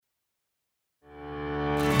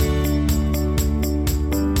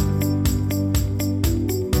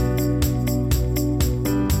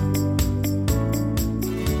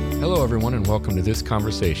everyone, and welcome to this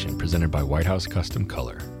conversation presented by White House Custom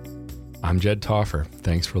Color. I'm Jed Toffer.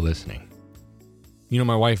 Thanks for listening. You know,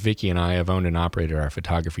 my wife Vicki and I have owned and operated our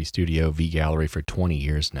photography studio, V Gallery, for 20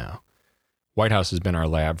 years now. White House has been our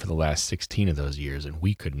lab for the last 16 of those years, and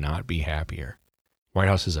we could not be happier. White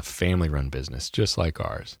House is a family-run business, just like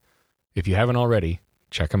ours. If you haven't already,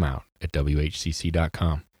 check them out at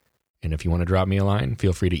whcc.com. And if you want to drop me a line,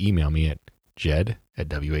 feel free to email me at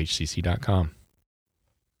jed@whcc.com.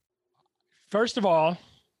 First of all,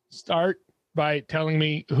 start by telling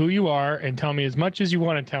me who you are and tell me as much as you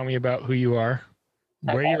want to tell me about who you are,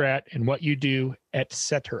 where you're at, and what you do,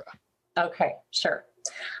 etc. Okay, sure.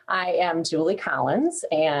 I am Julie Collins,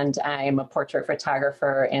 and I'm a portrait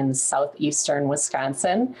photographer in southeastern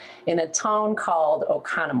Wisconsin in a town called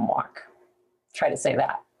Oconomowoc. Try to say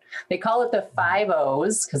that. They call it the 5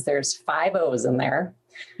 O's because there's 5 O's in there.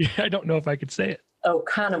 Yeah, I don't know if I could say it.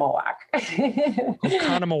 Oconomowoc.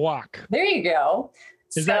 Oconomowoc. There you go.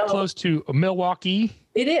 Is that close to Milwaukee?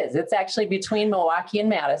 It is. It's actually between Milwaukee and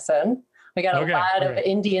Madison. We got a lot of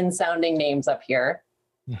Indian sounding names up here.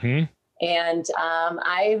 Mm-hmm. And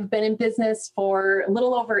I've been in business for a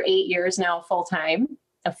little over 8 years now, full time,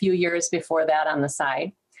 a few years before that on the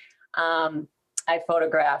side. I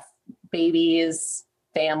photograph babies,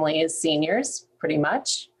 families, seniors, pretty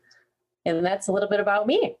much. And that's a little bit about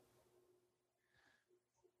me.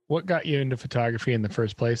 What got you into photography in the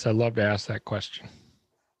first place? I'd love to ask that question.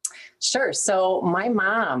 Sure. So my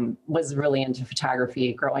mom was really into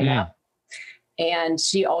photography growing up. And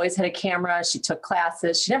she always had a camera. She took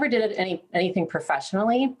classes. She never did anything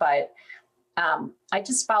professionally, but I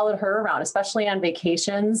just followed her around, especially on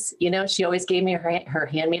vacations. You know, she always gave me her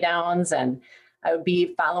hand-me-downs, and I would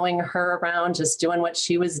be following her around, just doing what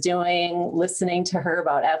she was doing, listening to her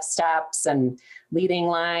about f-stops and leading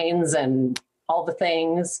lines and all the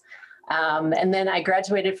things. And then I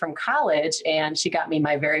graduated from college, and she got me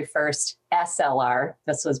my very first SLR.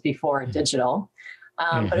 This was before digital.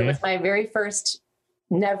 But it was my very first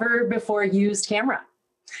never before used camera.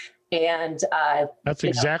 And that's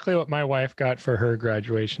exactly what my wife got for her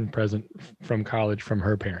graduation present from college from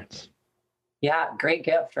her parents. Yeah. Great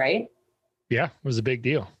gift, right? Yeah. It was a big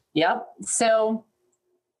deal. Yep. So,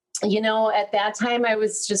 you know, at that time I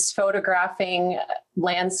was just photographing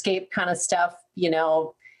landscape kind of stuff, you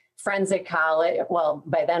know, friends at college. Well,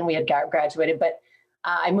 by then we had graduated, but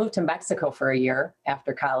I moved to Mexico for a year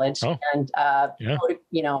after college and,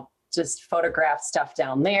 you know, just photographed stuff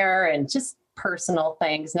down there and just personal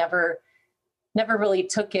things. Never really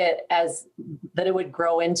took it as that it would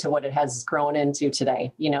grow into what it has grown into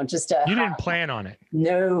today. You know, just you didn't plan on it.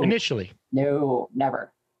 No, initially. No,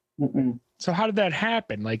 never. Mm-mm. So how did that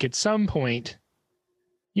happen? Like at some point,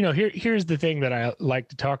 you know, here's the thing that I like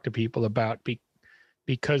to talk to people about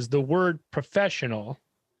because the word professional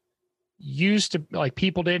used to, like,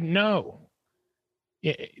 people didn't know.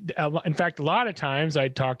 In fact, a lot of times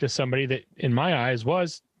I'd talk to somebody that in my eyes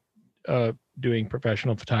was doing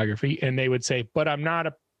professional photography, and they would say, but I'm not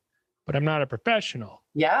a professional.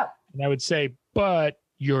 Yeah. And I would say, but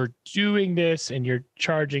you're doing this and you're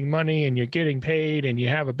charging money and you're getting paid and you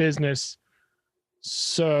have a business.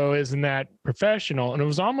 So isn't that professional? And it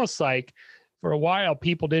was almost like for a while,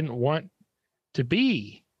 people didn't want to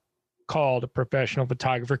be called a professional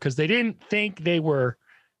photographer because they didn't think they were,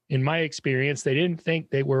 in my experience, they didn't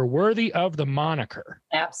think they were worthy of the moniker.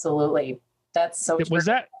 Absolutely. That's so true.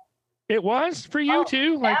 It was for you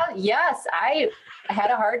too? Like, yes. I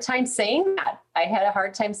had a hard time saying that. I had a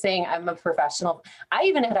hard time saying I'm a professional. I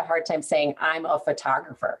even had a hard time saying I'm a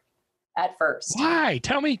photographer at first. Why?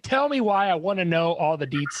 Tell me why. I want to know all the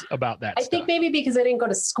deets about that. I think maybe because I didn't go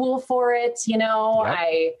to school for it. You know,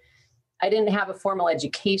 yep. I didn't have a formal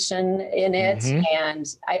education in it. Mm-hmm. And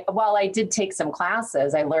while I did take some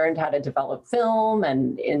classes, I learned how to develop film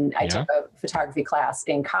and I took a photography class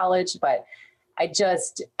in college, but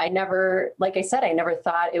I never, like I said, I never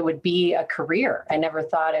thought it would be a career. I never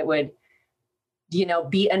thought it would, you know,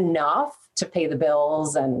 be enough to pay the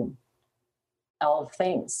bills and all the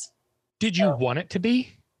things. Did you want it to be?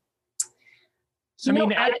 So,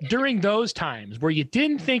 No, during those times where you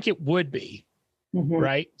didn't think it would be, mm-hmm.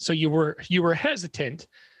 right? So you were hesitant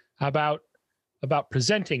about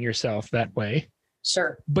presenting yourself that way.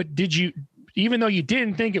 Sure. But did you, even though you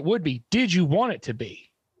didn't think it would be, did you want it to be?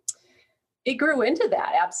 It grew into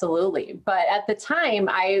that, absolutely. But at the time,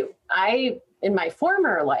 I in my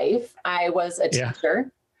former life, I was a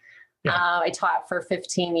teacher. Yeah. I taught for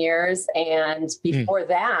 15 years, and before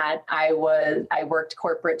that, I worked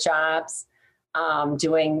corporate jobs,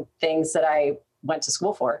 doing things that I went to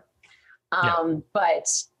school for. But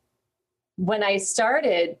when I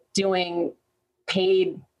started doing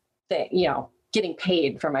paid thing, getting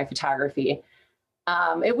paid for my photography.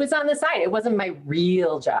 It was on the side. It wasn't my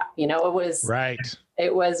real job. It was right.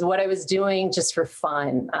 It was what I was doing just for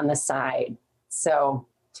fun on the side. So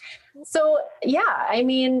yeah, I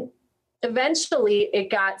mean, eventually it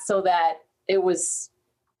got so that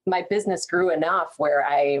my business grew enough where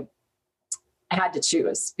I had to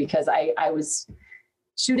choose, because I was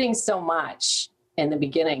shooting so much in the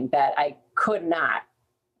beginning that I could not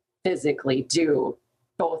physically do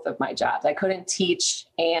both of my jobs. I couldn't teach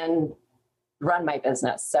and run my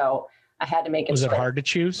business. So I had to make a choice. Was it hard to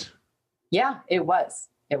choose? Yeah, it was.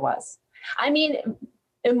 I mean,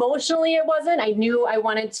 emotionally it wasn't. I knew I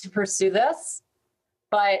wanted to pursue this,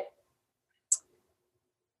 but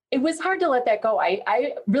it was hard to let that go.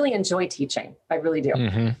 I really enjoy teaching. I really do.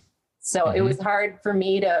 Mm-hmm. So it was hard for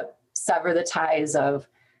me to sever the ties of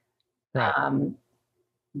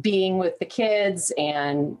being with the kids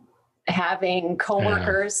and having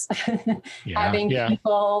coworkers, having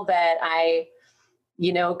people that I,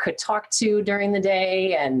 could talk to during the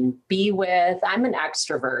day and be with. I'm an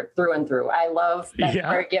extrovert through and through. I love, that's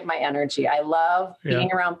where I get my energy. I love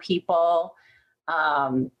being around people.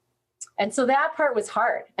 And so that part was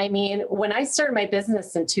hard. I mean, when I started my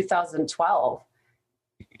business in 2012,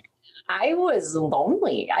 I was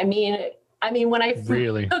lonely. I mean, when I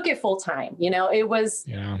really took it full time, it was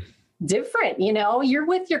different. You're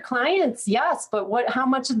with your clients, yes, but how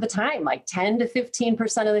much of the time? Like 10 to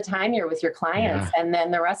 15% of the time you're with your clients, and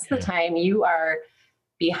then the rest of the time you are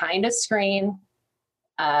behind a screen,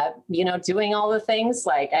 doing all the things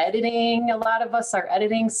like editing. A lot of us are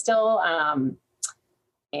editing still,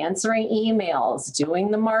 answering emails, doing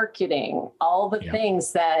the marketing, all the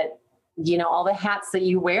things that, all the hats that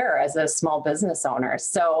you wear as a small business owner.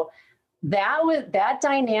 So that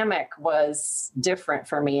dynamic was different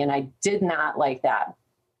for me, and I did not like that.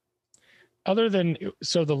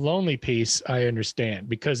 So the lonely piece, I understand,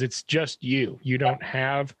 because it's just you. You don't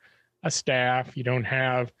have a staff, you don't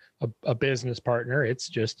have a business partner, it's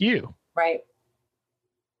just you. Right.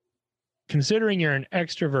 Considering you're an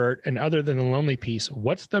extrovert, and other than the lonely piece,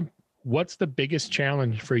 what's the biggest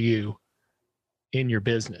challenge for you in your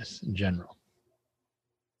business in general?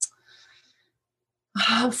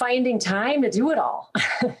 Finding time to do it all,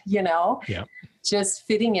 just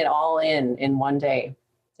fitting it all in one day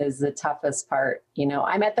is the toughest part.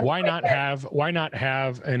 I'm at the why not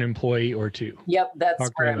have an employee or two? Yep. That's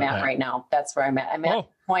where I'm at right now. That's where I'm at. I'm at the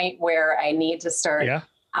point where I need to start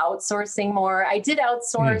outsourcing more. I did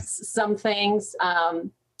outsource some things. I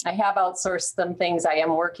have outsourced some things. I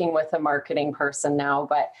am working with a marketing person now,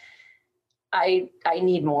 but I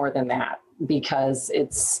need more than that, because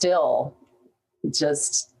it's still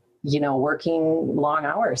just, working long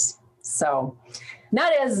hours. So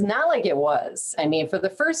not like it was. I mean, for the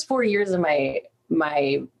first 4 years of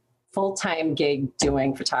my full-time gig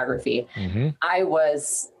doing photography, I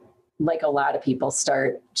was like a lot of people,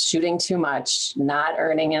 start shooting too much, not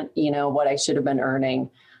earning it, what I should have been earning.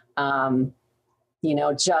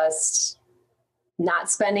 Just not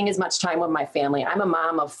spending as much time with my family. I'm a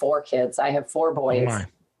mom of 4 kids. I have 4 boys. Oh my.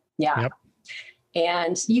 Yeah. Yep.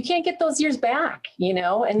 And you can't get those years back,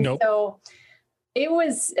 and so it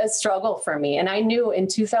was a struggle for me. And I knew in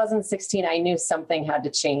 2016, I knew something had to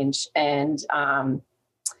change, and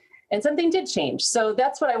something did change. So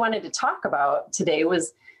that's what I wanted to talk about today,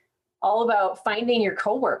 was all about finding your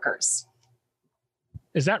coworkers.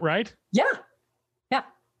 Is that right? Yeah. Yeah.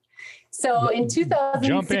 So in 2016,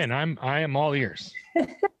 jump in. I am all ears.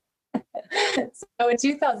 So in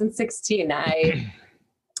 2016,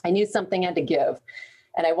 I knew something had to give,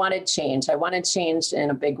 and I wanted change. I wanted change in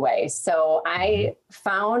a big way. So I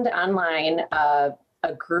found online a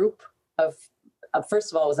group of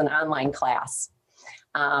first of all, it was an online class.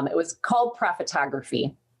 It was called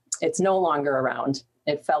Profitography. It's no longer around.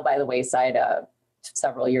 It fell by the wayside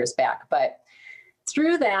several years back. But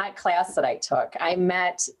through that class that I took, I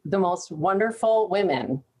met the most wonderful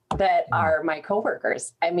women that are my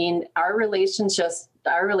coworkers. I mean, our relationship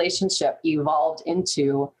evolved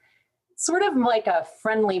into sort of like a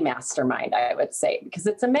friendly mastermind, I would say, because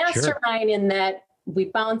it's a mastermind in that we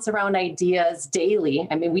bounce around ideas daily.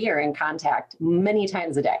 I mean, we are in contact many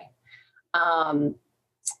times a day.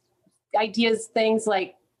 Ideas, things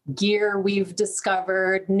like gear we've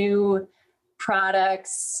discovered, new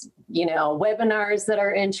products, webinars that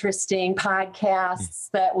are interesting, podcasts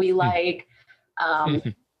that we like,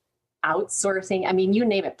 outsourcing. I mean, you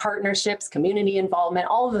name it, partnerships, community involvement,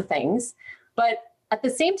 all of the things. But at the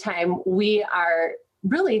same time, we are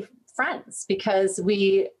really friends because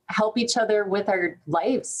we help each other with our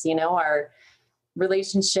lives, our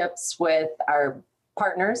relationships with our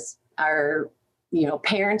partners, our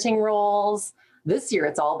parenting roles. This year,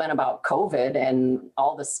 it's all been about COVID and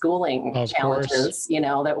all the schooling challenges,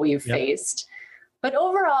 that we've faced. But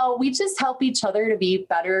overall, we just help each other to be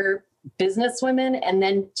better businesswomen and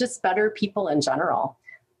then just better people in general.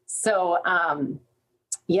 So,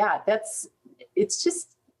 it's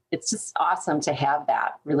just awesome to have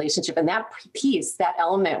that relationship. And that piece, that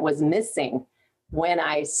element was missing when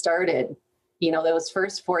I started, those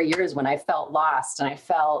first 4 years when I felt lost and I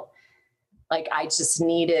felt like I just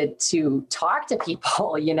needed to talk to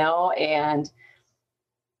people, and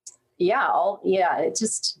it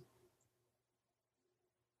just.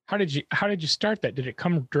 How did you start that? Did it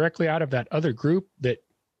come directly out of that other group that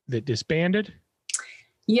disbanded?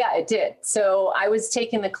 Yeah, it did. So I was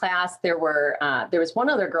taking the class. There was one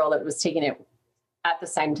other girl that was taking it at the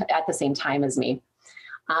same time as me.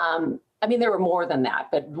 There were more than that,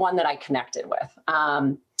 but one that I connected with.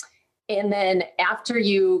 And then after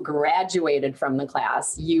you graduated from the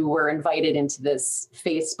class, you were invited into this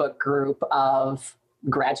Facebook group of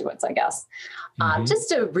graduates, I guess,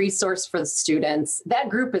 just a resource for the students. That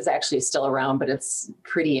group is actually still around, but it's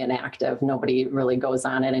pretty inactive. Nobody really goes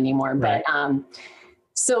on it anymore. Right. But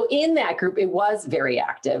so in that group, it was very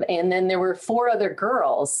active. And then there were 4 other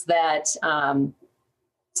girls that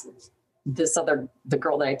the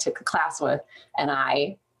girl that I took the class with and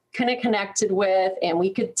I kind of connected with, and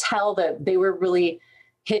we could tell that they were really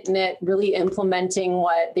hitting it, really implementing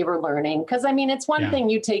what they were learning. Because it's one thing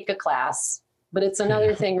you take a class, but it's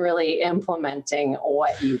another thing really implementing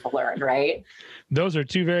what you've learned, right? Those are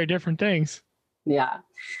 2 very different things. Yeah.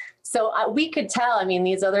 So we could tell,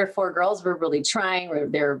 these other 4 girls were really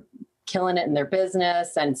trying, they're killing it in their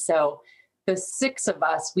business. And so the 6 of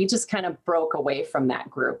us, we just kind of broke away from that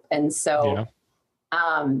group. And so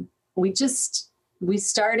we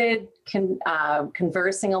started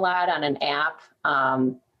conversing a lot on an app.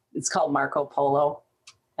 It's called Marco Polo.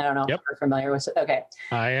 I don't know if you're familiar with it. Okay.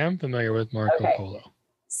 I am familiar with Marco Polo.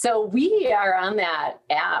 So we are on that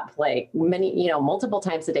app like multiple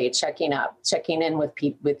times a day, checking in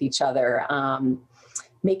with each other,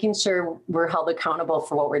 making sure we're held accountable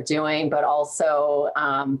for what we're doing, but also,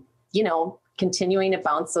 continuing to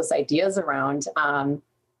bounce those ideas around.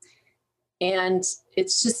 And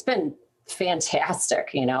it's just been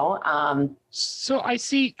fantastic, So I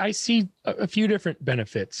see a few different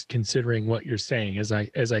benefits considering what you're saying as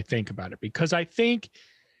I think about it, because I think,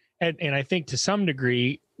 and I think to some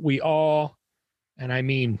degree we all, and I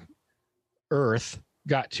mean Earth,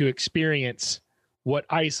 got to experience what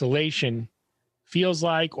isolation feels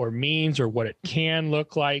like or means or what it can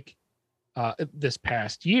look like this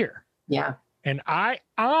past year. Yeah. And I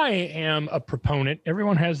am a proponent.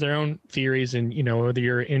 Everyone has their own theories, and whether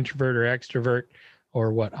you're an introvert or extrovert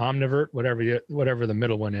or omnivert, whatever the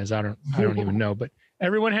middle one is, I don't even know. But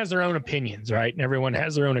everyone has their own opinions, right? And everyone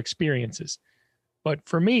has their own experiences. But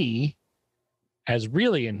for me, as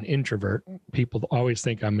really an introvert, people always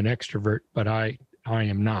think I'm an extrovert, but I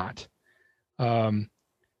am not.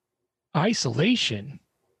 Isolation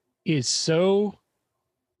is so,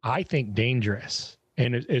 I think, dangerous.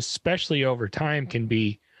 And especially over time can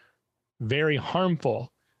be very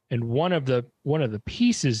harmful. And one of the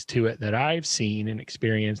pieces to it that I've seen and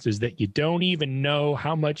experienced is that you don't even know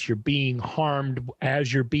how much you're being harmed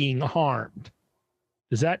as you're being harmed.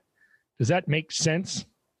 Does that make sense?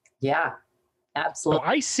 Yeah, absolutely. So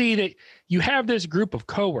I see that you have this group of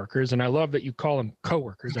coworkers, and I love that you call them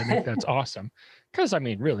coworkers. I think that's awesome, because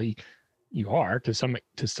really, you are to some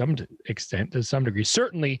extent, to some degree.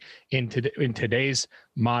 Certainly in today's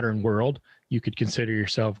modern world, you could consider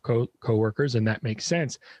yourself coworkers, and that makes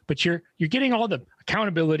sense. But you're getting all the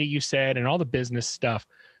accountability you said and all the business stuff,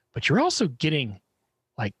 but you're also getting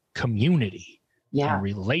like community and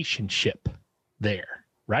relationship there,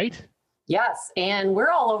 right? Yes. And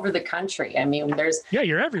we're all over the country.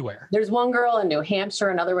 You're everywhere. There's one girl in New Hampshire,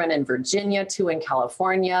 another one in Virginia, 2 in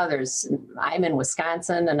California. I'm in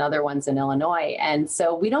Wisconsin, another one's in Illinois. And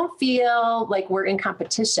so we don't feel like we're in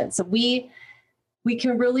competition. So we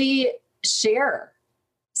can really share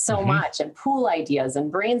so much and pool ideas and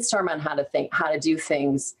brainstorm on how to do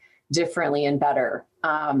things differently and better.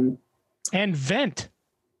 And vent.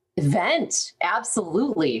 Vent,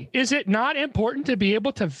 absolutely. Is it not important to be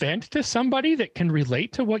able to vent to somebody that can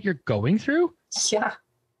relate to what you're going through? Yeah.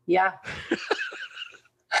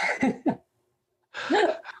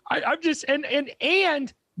 I'm just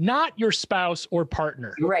and not your spouse or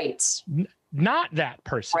partner. Right. Not that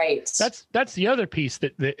person. Right. That's the other piece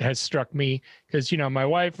that has struck me, because my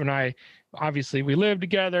wife and I, obviously we live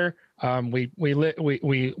together. We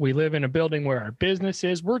live in a building where our business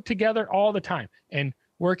is. We're together all the time and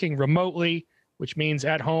working remotely. which means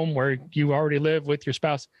at home where you already live with your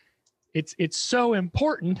spouse. It's so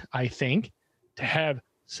important, I think, to have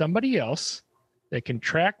somebody else that can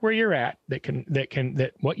track where you're at,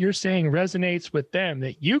 that what you're saying resonates with them,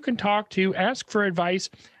 that you can talk to, ask for advice,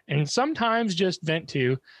 and sometimes just vent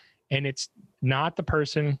to, and it's not the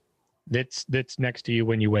person that's next to you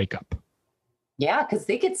when you wake up. Yeah, because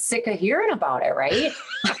they get sick of hearing about it, right?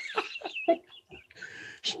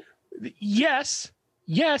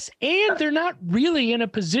 Yes, and they're not really in a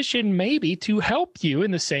position maybe to help you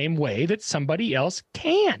in the same way that somebody else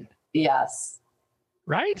can. Yes.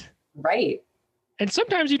 Right? Right. And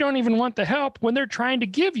sometimes you don't even want the help when they're trying to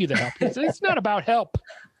give you the help. It's not about help.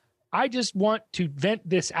 I just want to vent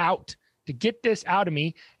this out, to get this out of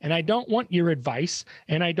me, and I don't want your advice,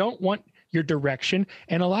 and I don't want your direction.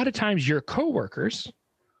 And a lot of times your coworkers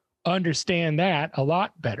understand that a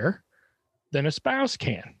lot better than a spouse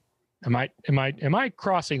can. Am I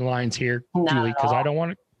crossing lines here, Julie? Because I don't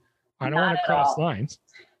want to cross lines.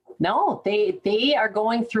 No, they are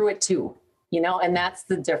going through it too, and that's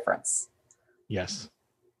the difference. Yes.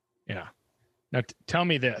 Yeah. Now tell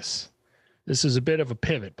me this. This is a bit of a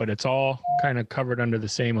pivot, but it's all kind of covered under the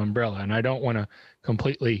same umbrella. And I don't want to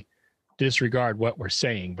completely disregard what we're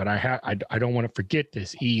saying, but I don't want to forget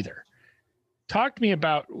this either. Talk to me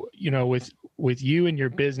about, with you and your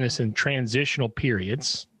business in transitional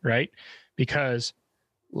periods, right? Because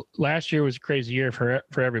last year was a crazy year for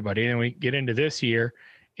everybody. And we get into this year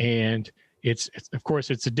and it's of course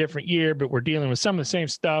it's a different year, but we're dealing with some of the same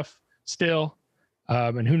stuff still.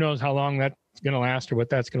 And who knows how long that's going to last or what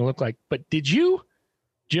that's going to look like. But did you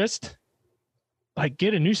just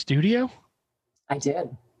get a new studio? I did.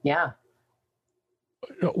 Yeah.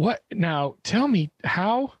 What now? Tell me,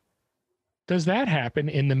 how does that happen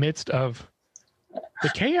in the midst of the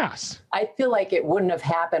chaos? I feel like it wouldn't have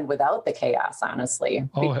happened without the chaos, honestly.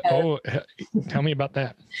 Tell me about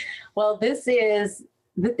that. Well,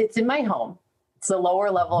 it's in my home. It's the lower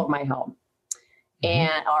level of my home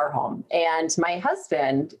and our home. And my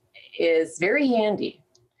husband is very handy,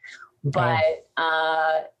 but,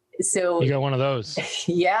 so you got one of those.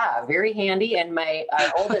 Yeah, very handy. And my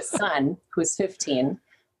oldest son, who's 15,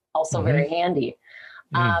 also very handy.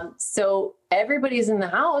 So everybody's in the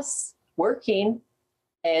house working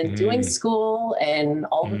and doing school and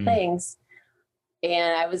all the things.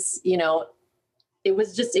 And I was, it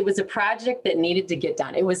was a project that needed to get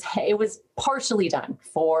done. It was partially done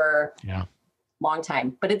for a long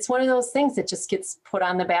time, but it's one of those things that just gets put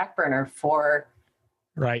on the back burner for,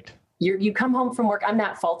 right. You come home from work. I'm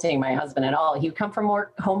not faulting my husband at all. You come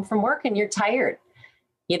home from work and you're tired,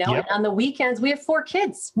 and on the weekends we have 4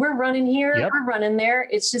 kids. We're running here, we're running there.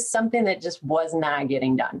 It's just something that just was not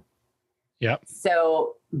getting done. Yep.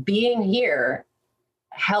 So being here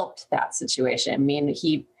helped that situation. I mean,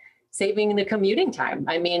 saving the commuting time.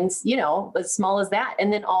 I mean, as small as that.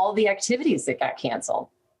 And then all the activities that got canceled.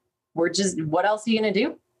 What else are you going to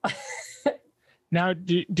do? Now,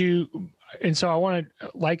 and so I want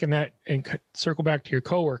to liken that and circle back to your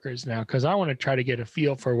coworkers now, because I want to try to get a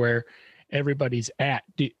feel for where everybody's at.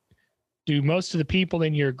 Do most of the people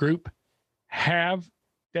in your group have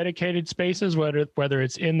dedicated spaces, whether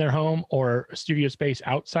it's in their home or a studio space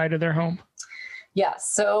outside of their home? Yeah.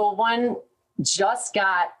 So one just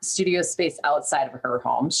got studio space outside of her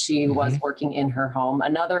home. She was working in her home.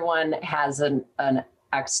 Another one has an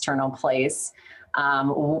external place.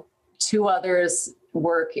 2 others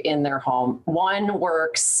work in their home. One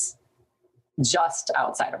works just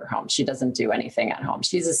outside of her home. She doesn't do anything at home.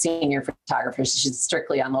 She's a senior photographer. She's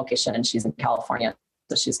strictly on location and she's in California.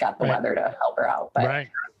 So she's got the weather to help her out. But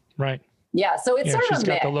right. Yeah. So it's sort of she's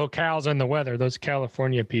got the locales and the weather. Those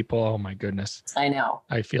California people, oh my goodness. I know.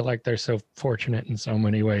 I feel like they're so fortunate in so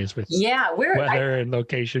many ways with weather and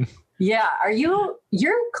location. Yeah.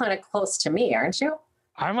 You're kind of close to me, aren't you?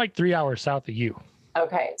 I'm like 3 hours south of you.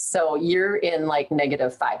 Okay. So you're in like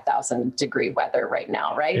negative 5,000 degree weather right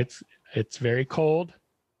now, right? It's very cold.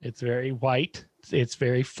 It's very white. It's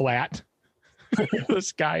very flat. The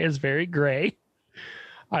sky is very gray.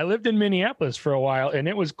 I lived in Minneapolis for a while and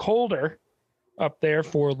it was colder up there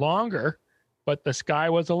for longer, but the sky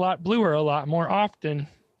was a lot bluer, a lot more often.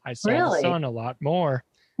 I saw the sun a lot more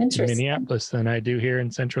in Minneapolis than I do here in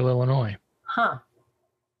central Illinois. Huh.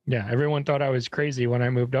 Yeah, everyone thought I was crazy when I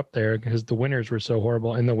moved up there because the winters were so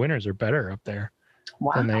horrible, and the winters are better up there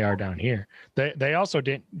than they are down here. They also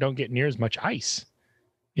don't get near as much ice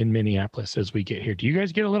in Minneapolis as we get here. Do you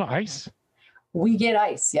guys get a little ice? We get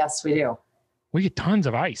ice. Yes, we do. We get tons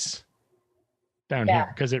of ice down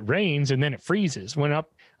here because it rains and then it freezes. When up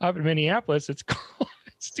in Minneapolis, it's cold.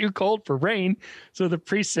 It's too cold for rain, so the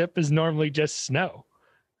precip is normally just snow,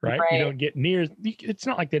 right? Right. You don't get near. It's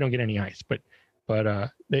not like they don't get any ice, but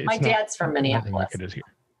it's My dad's from nothing Minneapolis. like it is here.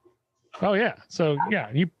 Oh yeah, so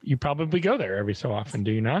yeah, you probably go there every so often,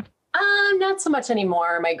 do you not? Not so much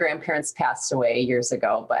anymore. My grandparents passed away years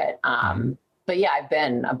ago, but yeah, I've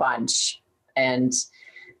been a bunch, and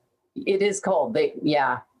it is cold.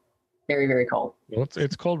 Very, very cold. Well,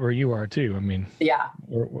 it's cold where you are too. I mean, Yeah.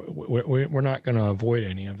 we're not going to avoid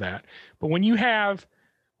any of that. But when you have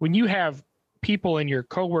people in your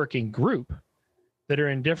co-working group that are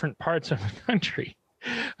in different parts of the country,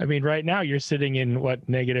 I mean, right now you're sitting in what,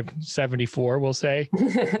 -74, we'll say,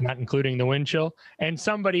 not including the wind chill, and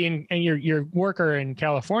somebody and your worker in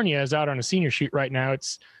California is out on a senior shoot right now.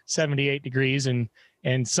 It's 78 degrees and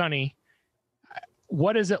sunny.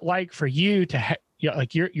 What is it like for you to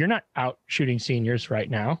like you're not out shooting seniors right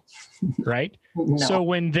now, right? No. So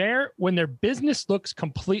when their business looks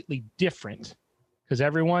completely different, because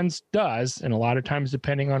everyone's does, and a lot of times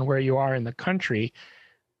depending on where you are in the country,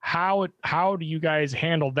 how do you guys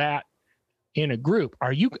handle that in a group?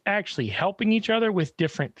 Are you actually helping each other with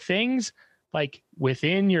different things, like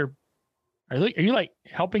within your? Are you like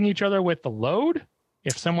helping each other with the load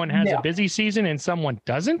if someone has a busy season and someone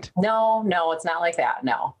doesn't? No, it's not like that.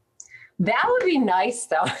 No. That would be nice,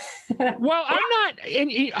 though. Well,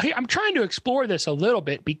 I'm trying to explore this a little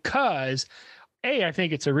bit because, I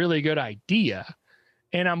think it's a really good idea.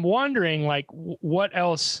 And I'm wondering, like, what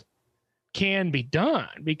else can be done?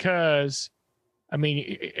 Because, I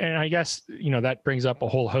mean, and I guess, that brings up a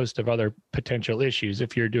whole host of other potential issues.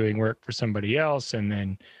 If you're doing work for somebody else and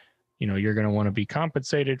then, you're going to want to be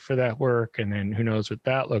compensated for that work. And then who knows what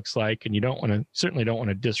that looks like. And you certainly don't want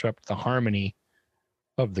to disrupt the harmony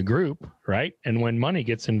of the group, right? And when money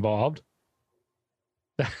gets involved,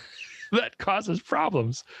 that causes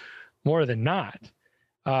problems more than not.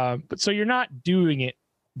 But so you're not doing it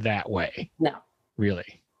that way. No.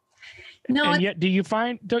 Really. No. And yet,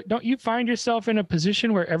 don't you find yourself in a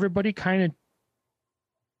position where everybody kind of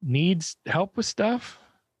needs help with stuff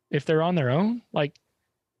if they're on their own? Like,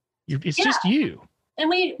 it's just you. And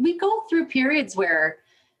we go through periods where,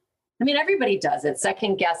 I mean, everybody does it,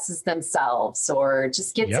 second guesses themselves or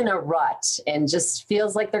just gets in a rut and just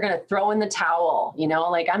feels like they're going to throw in the towel,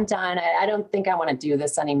 like, I'm done. I don't think I want to do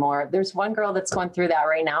this anymore. There's one girl that's going through that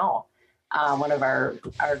right now. One of our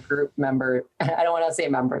group member, I don't want to say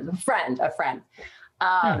member, a friend,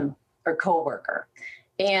 or coworker.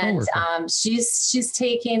 And she's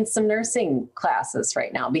taking some nursing classes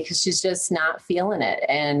right now because she's just not feeling it.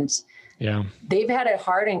 And they've had it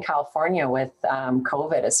hard in California with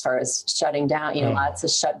COVID as far as shutting down, lots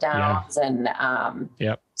of shutdowns. And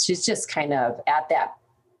she's just kind of at that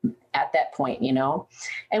point,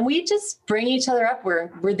 and we just bring each other up.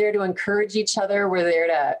 We're there to encourage each other. We're there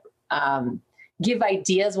to give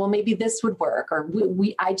ideas. Well, maybe this would work. Or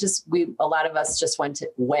a lot of us just went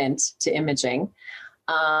to imaging.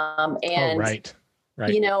 Right.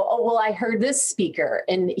 I heard this speaker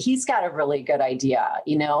and he's got a really good idea,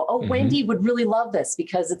 Wendy would really love this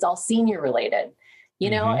because it's all senior related,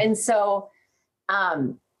 and so,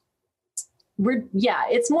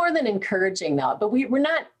 it's more than encouraging though, but we're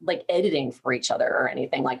not like editing for each other or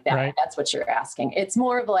anything like that. Right. That's what you're asking. It's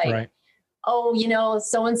more of like,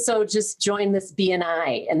 so-and-so just joined this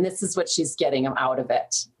BNI and this is what she's getting out of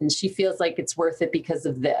it. And she feels like it's worth it because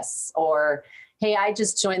of this, or, hey, I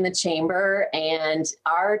just joined the chamber and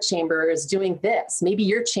our chamber is doing this. Maybe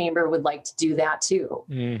your chamber would like to do that too,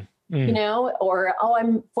 or,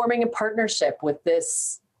 I'm forming a partnership with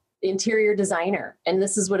this interior designer and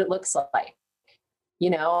this is what it looks like,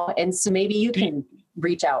 and so maybe you can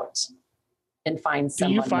reach out and find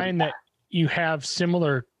someone. Do you find that you have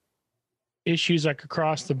similar issues like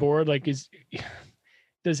across the board? Like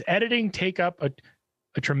does editing take up a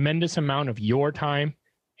tremendous amount of your time?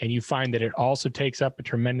 And you find that it also takes up a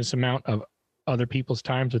tremendous amount of other people's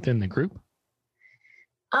times within the group?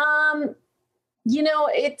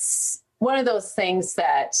 It's one of those things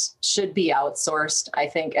that should be outsourced, I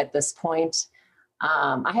think, at this point.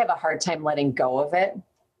 I have a hard time letting go of it.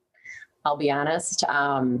 I'll be honest.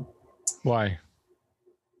 Why?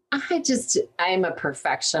 I'm a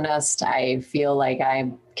perfectionist. I feel like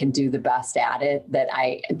I can do the best at it, that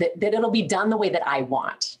it'll be done the way that I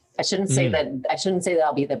want. I shouldn't say that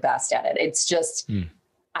I'll be the best at it. It's just,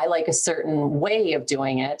 I like a certain way of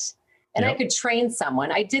doing it and I could train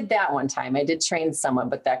someone. I did that one time. I did train someone,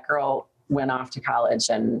 but that girl went off to college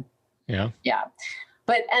and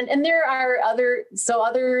but, and there are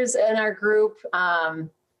others in our group.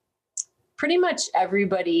 Pretty much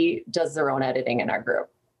everybody does their own editing in our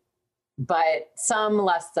group, but some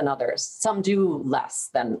less than others. Some do less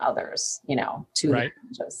than others, to the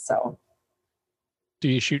images. So. Do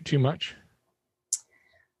you shoot too much?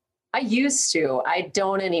 I used to. I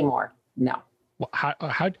don't anymore. No. Well,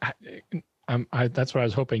 that's what I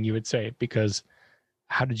was hoping you would say, because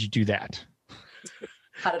how did you do that?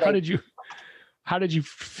 How did you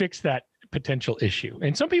fix that potential issue?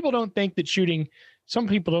 And some people don't think you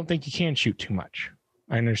can shoot too much.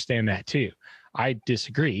 I understand that too. I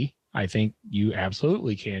disagree. I think you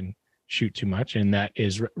absolutely can shoot too much, and that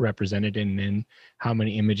is represented in how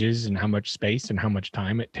many images and how much space and how much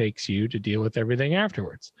time it takes you to deal with everything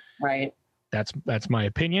afterwards. Right. That's my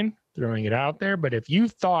opinion, throwing it out there. But if you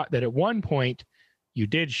thought that at one point you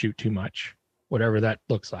did shoot too much, whatever that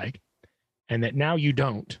looks like, and that now you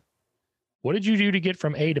don't, what did you do to get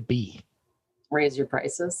from A to B? Raise your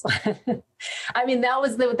prices. I mean, that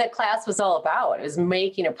was what that class was all about. It was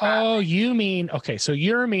making a profit. Oh, you mean, okay. So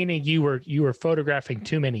you're meaning you were photographing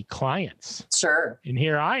too many clients. Sure. And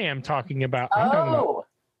here I am talking about, I'm talking about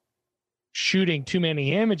shooting too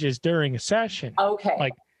many images during a session. Okay.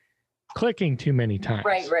 Like clicking too many times.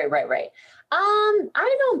 Right.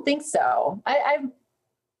 I don't think so. I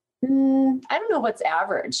don't know what's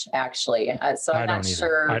average actually. So I'm not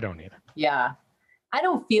sure. I don't either. Yeah. I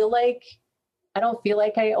don't feel like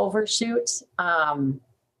I overshoot.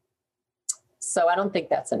 So I don't think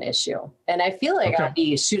that's an issue. And I feel like I'll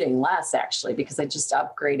be shooting less actually, because I just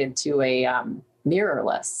upgraded to a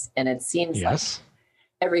mirrorless, and it seems like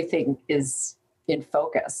everything is in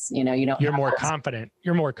focus. You're more confident.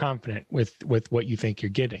 You're more confident with what you think you're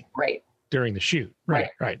getting. Right. During the shoot. Right.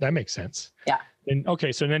 That makes sense. Yeah. And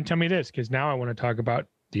okay, so then tell me this, because now I want to talk about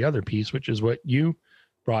the other piece, which is what you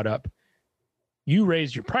brought up. You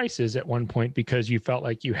raised your prices at one point because you felt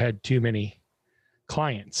like you had too many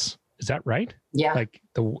clients. Is that right? Yeah. Like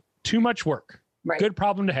too much work. Right. Good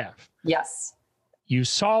problem to have. Yes. You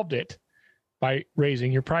solved it by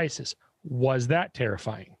raising your prices. Was that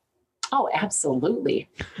terrifying? Oh, absolutely.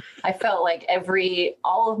 I felt like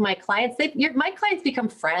all of my clients, my clients become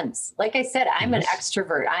friends. Like I said, I'm an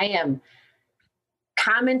extrovert. I am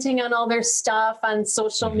commenting on all their stuff on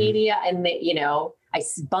social media, and I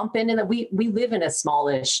bump into we live in a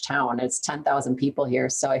smallish town. It's 10,000 people here.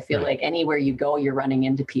 So I feel like anywhere you go, you're running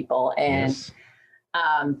into people, and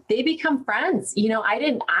they become friends.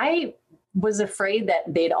 I was afraid that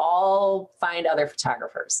they'd all find other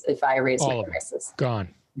photographers if I raised my prices. Gone.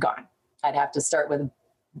 I'd have to start with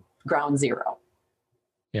ground zero.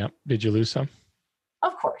 Yeah. Did you lose some?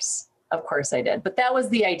 Of course I did. But that was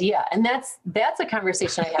the idea. And that's a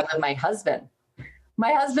conversation I had with my husband.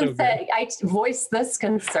 My husband said, I voiced this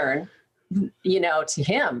concern, to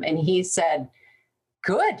him. And he said,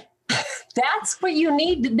 good, that's what you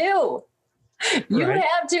need to do. You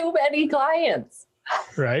have too many clients.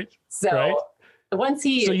 Right. So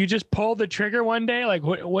so you just pulled the trigger one day? Like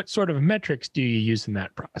what sort of metrics do you use in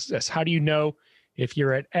that process? How do you know if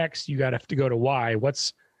you're at X, you have to go to Y?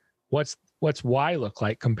 What's Y look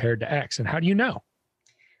like compared to X? And how do you know?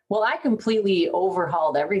 Well, I completely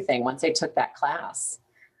overhauled everything once I took that class.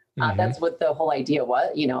 That's what the whole idea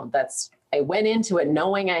was. I went into it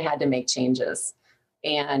knowing I had to make changes,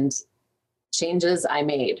 and changes I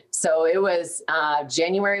made. So it was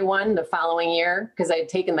January 1 the following year, because I had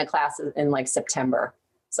taken the classes in like September.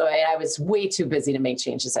 So I was way too busy to make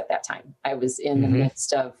changes at that time. I was in the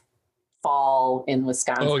midst of fall in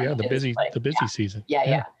Wisconsin. Oh yeah, the busy season.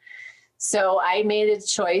 Yeah. So I made a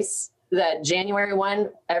choice that January 1,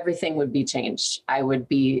 everything would be changed. I would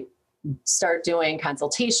start doing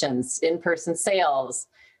consultations, in-person sales,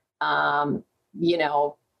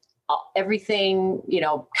 everything,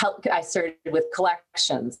 I started with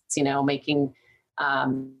collections, making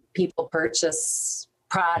people purchase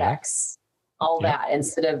products, all that,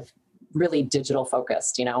 instead of really digital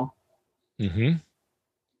focused, Mm-hmm.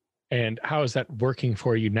 And how is that working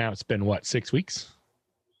for you now? It's been 6 weeks?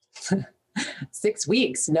 6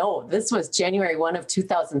 weeks. No, this was January 1 of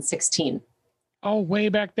 2016. Oh, way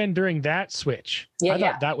back then during that switch.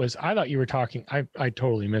 I thought you were talking. I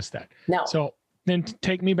totally missed that. No. So then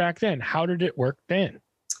take me back then. How did it work then?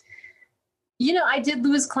 I did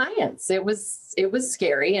lose clients. It was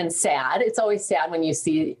scary and sad. It's always sad when you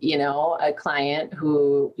see, a client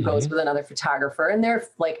who goes with another photographer, and they're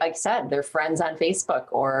like I said, they're friends on Facebook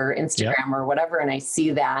or Instagram or whatever. And I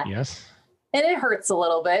see that. Yes. And it hurts a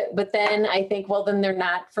little bit, but then I think, well, then they're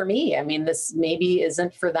not for me. I mean, this maybe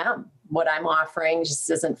isn't for them. What I'm offering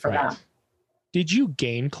just isn't for them. Did you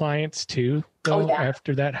gain clients too, though,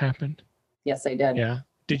 after that happened? Yes, I did. Yeah.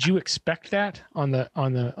 Did you expect that on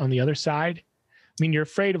the other side? I mean, you're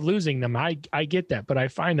afraid of losing them. I get that, but I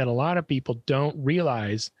find that a lot of people don't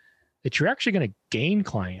realize that you're actually going to gain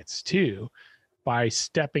clients too by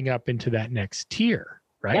stepping up into that next tier,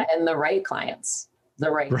 right? Yeah, and the right clients.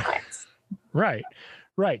 the right clients. Right.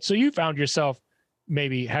 Right. So you found yourself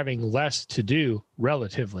maybe having less to do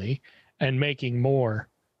relatively and making more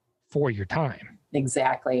for your time.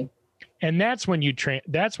 Exactly. And that's when you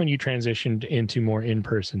transitioned into more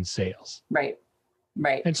in-person sales. Right.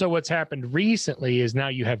 Right. And so what's happened recently is now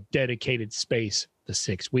you have dedicated space, the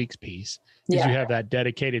 6 weeks piece, is you have that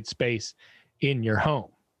dedicated space in your home.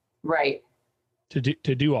 Right. To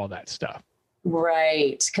do all that stuff.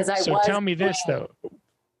 Right. So tell me this though.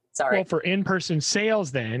 Sorry. Well, for in-person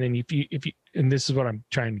sales then, and if you and this is what I'm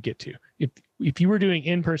trying to get to. If you were doing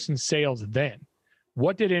in-person sales then,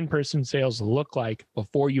 what did in-person sales look like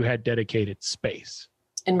before you had dedicated space?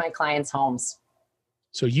 In my clients' homes.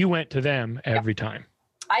 So you went to them every time.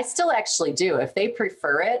 I still actually do. If they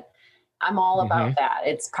prefer it, I'm all about that.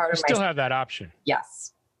 It's part of my. Still have that option.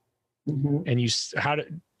 Yes. Mm-hmm. And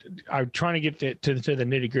I'm trying to get to the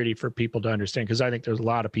nitty gritty for people to understand, because I think there's a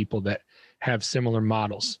lot of people that have similar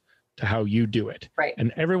models to how you do it. Right.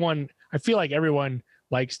 And I feel like everyone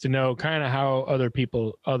likes to know kind of how other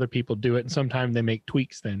people do it. And sometimes they make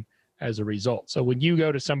tweaks then as a result. So when you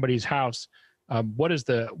go to somebody's house, what does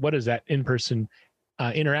that in-person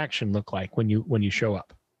interaction look like when you show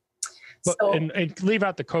up? But, and leave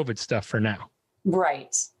out the COVID stuff for now.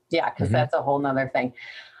 Right. Yeah. Cause that's a whole nother thing.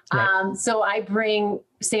 Right. So I bring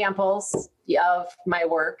samples of my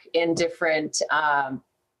work in different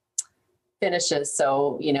finishes.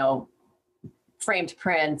 So, framed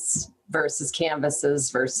prints versus canvases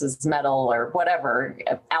versus metal or whatever,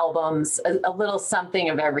 albums, a little something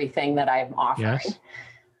of everything that I'm offering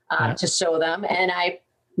to show them. And I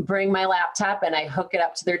bring my laptop and I hook it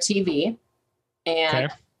up to their TV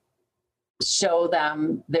and show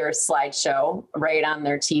them their slideshow right on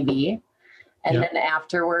their TV. And then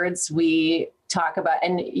afterwards we talk about,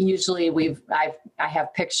 and usually I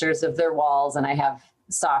have pictures of their walls, and I have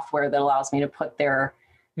software that allows me to put their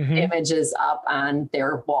images up on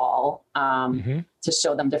their wall to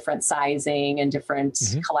show them different sizing and different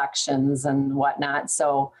collections and whatnot.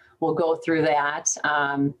 So we'll go through that.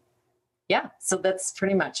 So that's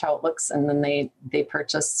pretty much how it looks. And then they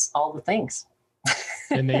purchase all the things.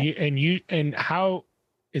 and how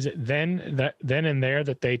is it then and there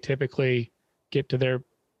that they typically get to their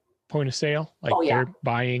point of sale? Like they're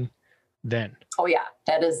buying then? Oh yeah.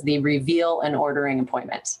 That is the reveal and ordering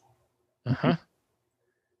appointment.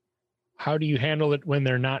 How do you handle it when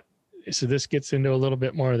they're not? So this gets into a little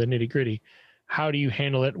bit more of the nitty gritty. How do you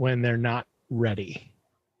handle it when they're not ready?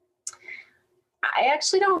 I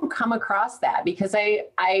actually don't come across that because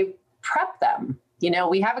I prep them.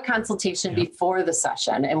 We have a consultation before the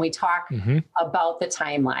session and we talk about the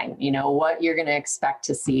timeline, what you're going to expect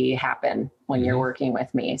to see happen when you're working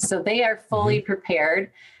with me. So they are fully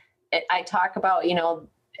prepared. I talk about,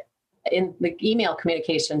 in the email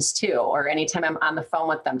communications too, or anytime I'm on the phone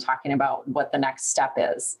with them talking about what the next step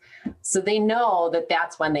is. So they know that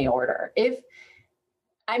that's when they order. If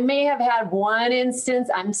I may have had one instance,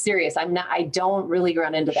 I'm serious. I don't really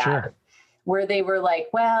run into that. Where they were like,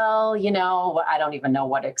 well, I don't even know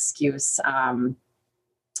what excuse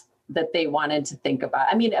that they wanted to think about.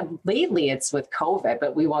 I mean, lately it's with COVID,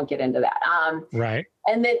 but we won't get into that. Right.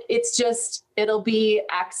 And that it's just, it'll be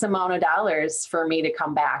X amount of dollars for me to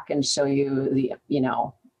come back and show you the,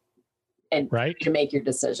 and to make your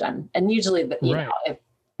decision. And usually, if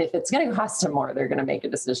it's going to cost them more, they're going to make a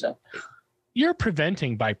decision. You're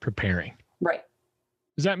preventing by preparing. Right.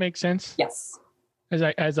 Does that make sense? Yes.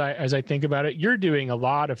 As I think about it, you're doing a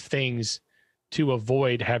lot of things to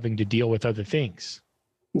avoid having to deal with other things.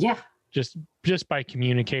 Yeah. Just by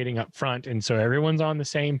communicating up front. And so everyone's on the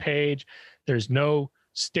same page. There's no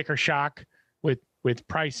sticker shock with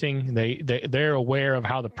pricing. They're aware of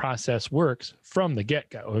how the process works from the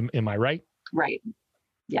get-go. Am I right? Right.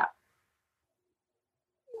 Yeah.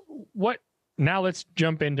 Now let's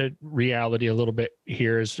jump into reality a little bit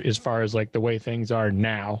here as far as like the way things are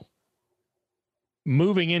now.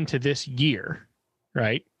 Moving into this year,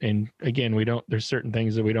 right? And again, there's certain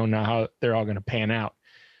things that we don't know how they're all going to pan out.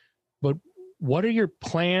 But what are your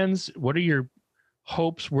plans? What are your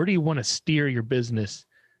hopes? Where do you want to steer your business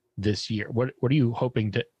this year? What are you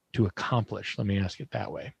hoping to accomplish? Let me ask it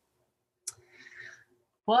that way.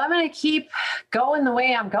 Well, I'm going to keep going the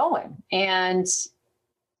way I'm going. And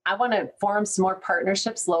I want to form some more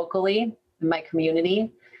partnerships locally in my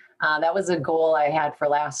community. That was a goal I had for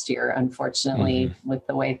last year. Unfortunately, with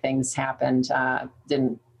the way things happened, it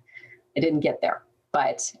didn't get there.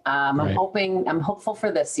 But I'm hopeful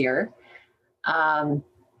for this year.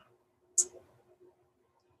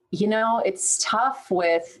 It's tough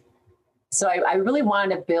so I really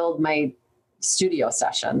wanted to build my studio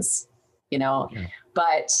sessions,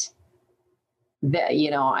 but that,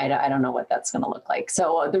 I don't know what that's going to look like.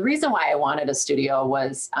 So the reason why I wanted a studio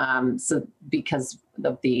was because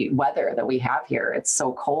of the weather that we have here. It's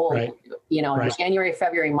so cold, Right. In January,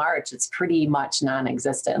 February, March, it's pretty much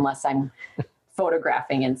non-existent unless I'm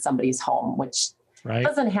photographing in somebody's home, which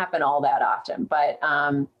doesn't happen all that often. But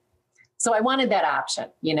so I wanted that option,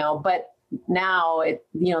 but now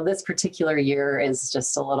this particular year is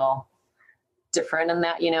just a little different in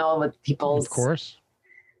that, with people's, of course.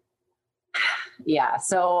 Yeah.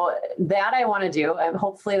 So that I want to do. And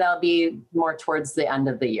hopefully that'll be more towards the end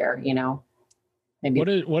of the year,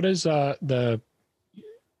 maybe. What is how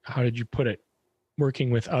did you put it? Working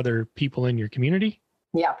with other people in your community?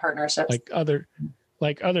 Yeah. Partnerships.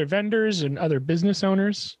 Like other vendors and other business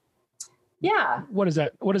owners. Yeah. What does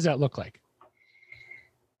that look like?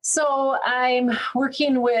 So I'm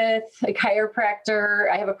working with a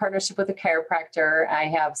chiropractor. I have a partnership with a chiropractor. I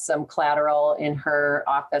have some collateral in her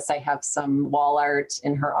office. I have some wall art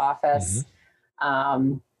in her office.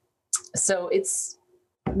 Mm-hmm. So it's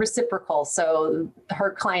reciprocal. So her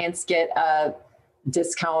clients get a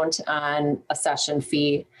discount on a session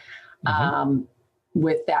fee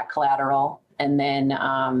with that collateral. And then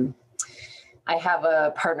I have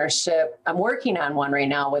a partnership. I'm working on one right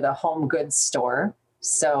now with a home goods store.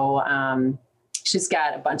 So she's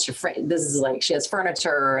got a bunch of this is like she has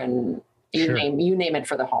furniture and you name it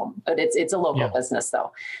for the home, but it's a local business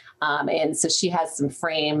though. And so she has some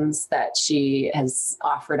frames that she has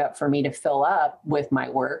offered up for me to fill up with my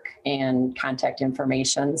work and contact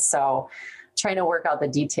information. So trying to work out the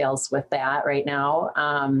details with that right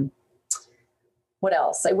now. What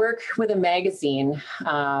else? I work with a magazine.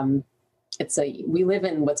 We live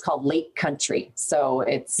in what's called lake country. So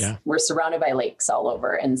we're surrounded by lakes all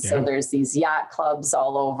over. And so there's these yacht clubs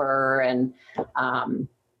all over. And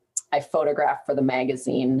I photograph for the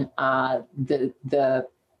magazine. The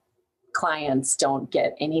clients don't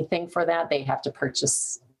get anything for that. They have to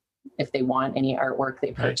purchase, if they want any artwork,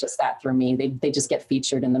 they purchase that through me. They just get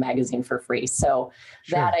featured in the magazine for free. So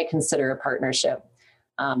that I consider a partnership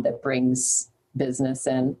that brings business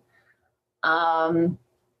in.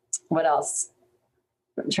 What else?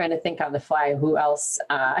 I'm trying to think on the fly. Who else?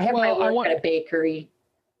 I have my work at a bakery.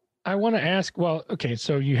 I want to ask,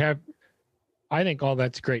 so I think all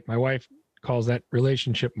that's great. My wife calls that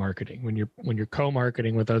relationship marketing when you're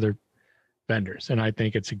co-marketing with other vendors. And I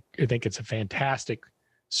think it's a fantastic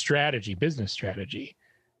business strategy.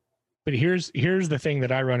 But here's the thing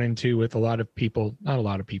that I run into with a lot of people, not a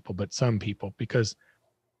lot of people, but some people, because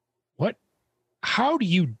how do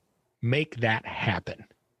you make that happen?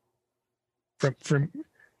 From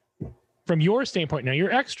your standpoint, now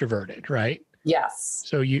you're extroverted, right? Yes.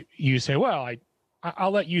 So you say, well,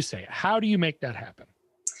 I'll let you say it. How do you make that happen?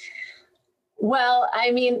 Well,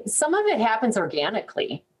 I mean, some of it happens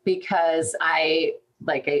organically because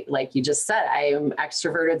like you just said, I am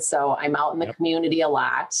extroverted. So I'm out in the community a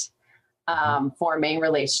lot, forming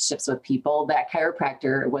relationships with people. That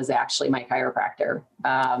chiropractor was actually my chiropractor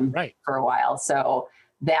for a while. So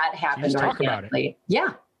that happened organically.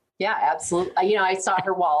 Yeah, absolutely. I saw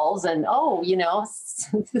her walls and,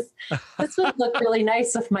 this would look really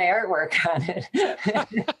nice with my artwork on it.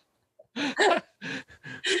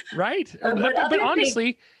 Right. But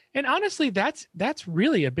honestly, that's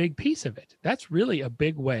really a big piece of it. That's really a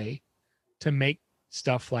big way to make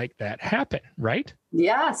stuff like that happen, right?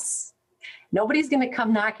 Yes. Nobody's going to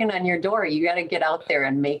come knocking on your door. You got to get out there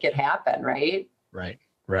and make it happen, right? Right.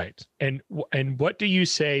 And what do you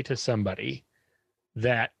say to somebody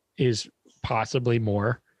that is possibly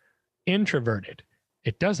more introverted?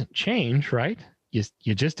 It doesn't change, right?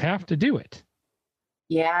 You just have to do it.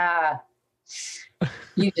 Yeah.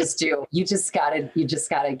 You just do. You just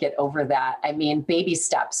gotta get over that. I mean, baby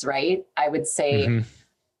steps, right? I would say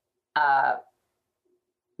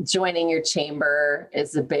joining your chamber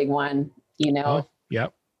is a big one,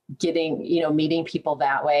 getting, meeting people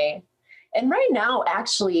that way. And right now,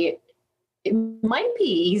 actually, it might be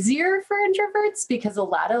easier for introverts because a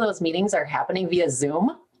lot of those meetings are happening via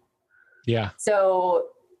Zoom. Yeah. So,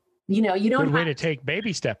 you don't good way to take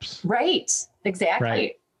baby steps. Right. Exactly.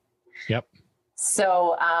 Right. Yep.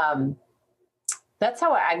 So, that's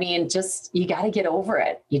how, you got to get over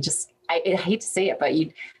it. I hate to say it, but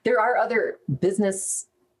there are other business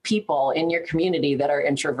people in your community that are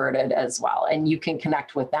introverted as well. And you can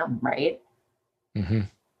connect with them. Right. Mm-hmm.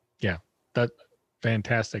 Yeah. That's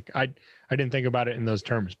fantastic. I didn't think about it in those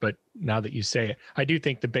terms, but now that you say it, I do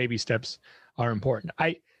think the baby steps are important.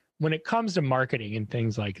 When it comes to marketing and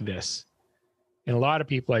things like this, and a lot of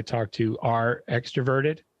people I talk to are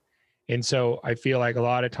extroverted. And so I feel like a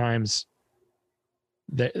lot of times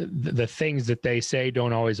the things that they say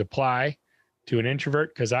don't always apply to an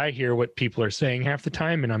introvert, because I hear what people are saying half the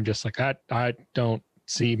time, and I'm just like, I don't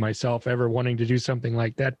see myself ever wanting to do something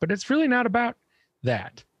like that. But it's really not about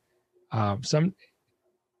that.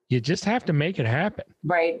 You just have to make it happen.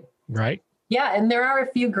 Right. Right. Yeah. And there are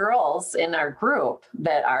a few girls in our group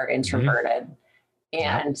that are introverted,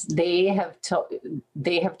 and they have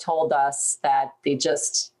told us that they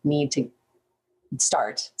just need to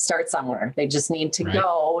start somewhere. They just need to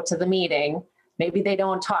go to the meeting. Maybe they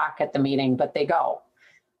don't talk at the meeting, but they go.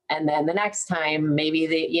 And then the next time, maybe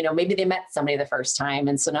they met somebody the first time.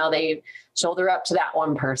 And so now they shoulder up to that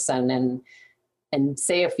one person and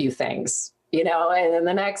say a few things, and then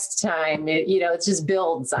the next time, it just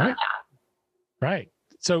builds on that. Right.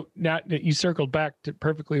 So now that you circled back to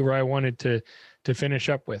perfectly where I wanted to finish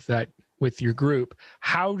up with that, with your group,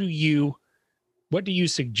 what do you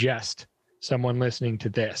suggest someone listening to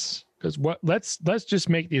this? Because let's just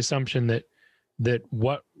make the assumption that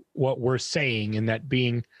what we're saying, and that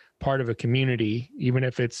being part of a community, even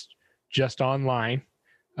if it's just online,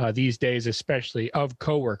 these days, especially of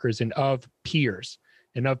coworkers and of peers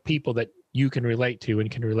and of people that you can relate to and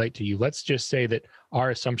can relate to you. Let's just say that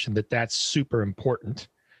our assumption that that's super important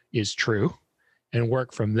is true, and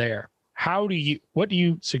work from there. What do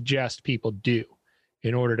you suggest people do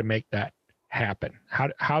in order to make that happen?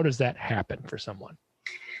 How does that happen for someone?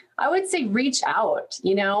 I would say reach out.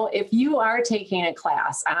 If you are taking a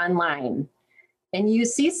class online and you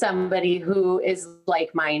see somebody who is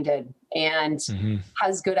like-minded and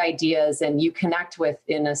has good ideas and you connect with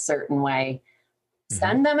in a certain way,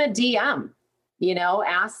 send them a DM,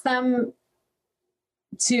 ask them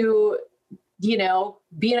to,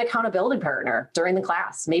 be an accountability partner during the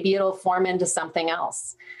class. Maybe it'll form into something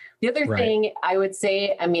else. The other thing I would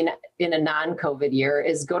say, in a non-COVID year,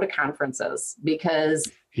 is go to conferences,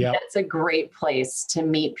 because that's a great place to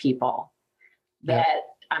meet people that,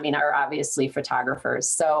 are obviously photographers.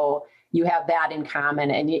 So you have that in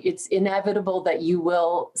common, and it's inevitable that you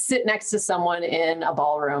will sit next to someone in a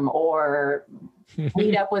ballroom or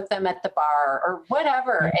meet up with them at the bar or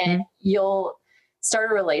whatever, and you'll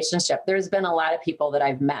start a relationship. There's been a lot of people that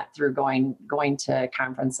I've met through going to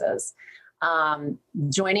conferences.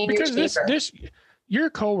 Joining because your chamber. Your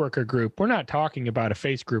coworker group, we're not talking about a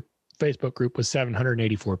Facebook group with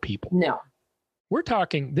 784 people. No. We're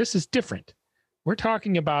talking, this is different. We're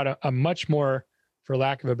talking about a much more, for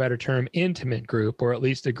lack of a better term, intimate group, or at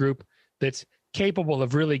least a group that's capable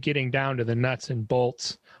of really getting down to the nuts and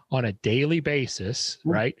bolts on a daily basis,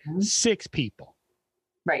 right? 6 people.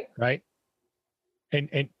 Right.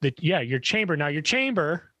 And your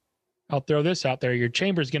chamber, I'll throw this out there. Your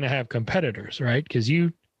chamber is going to have competitors, right? Because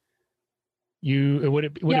would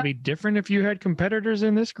it be different if you had competitors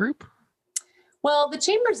in this group? Well, the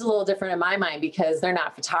chamber's a little different in my mind, because they're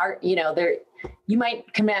not you might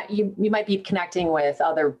be connecting with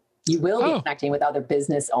other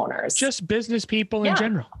business owners. Just business people in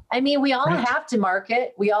general. We all have to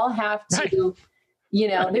market. We all have to,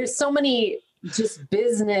 there's so many just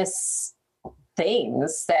business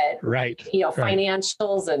things that,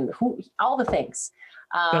 financials and all the things.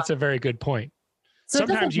 That's a very good point. So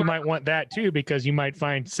sometimes you might want that too, because you might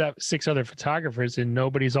find 6 other photographers and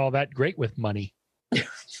nobody's all that great with money.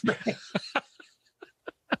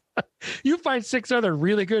 You find 6 other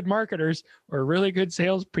really good marketers or really good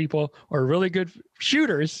salespeople or really good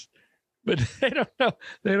shooters, but they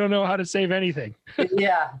don't know how to save anything.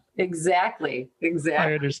 Yeah, exactly.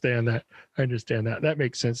 I understand that. That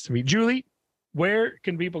makes sense to me. Julie, where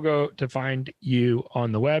can people go to find you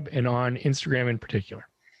on the web and on Instagram in particular?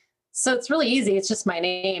 So it's really easy. It's just my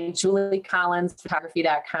name,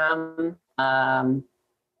 JulieCollinsPhotography.com.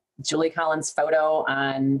 Julie Collins Photo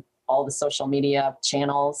on all the social media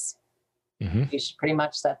channels. Pretty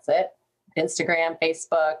much that's it. Instagram,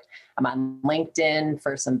 Facebook. I'm on LinkedIn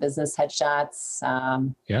for some business headshots.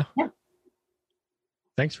 Yeah.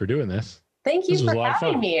 Thanks for doing this. Thank you for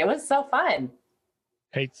having me. It was so fun.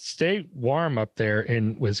 Hey, stay warm up there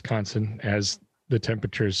in Wisconsin, as the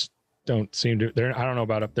temperatures don't seem to, I don't know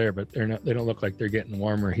about up there, but they don't look like they're getting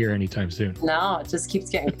warmer here anytime soon. No, it just keeps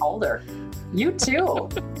getting colder. You too.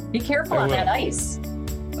 Be careful on that ice.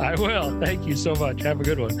 I will. Thank you so much. Have a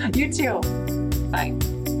good one. You too. Bye.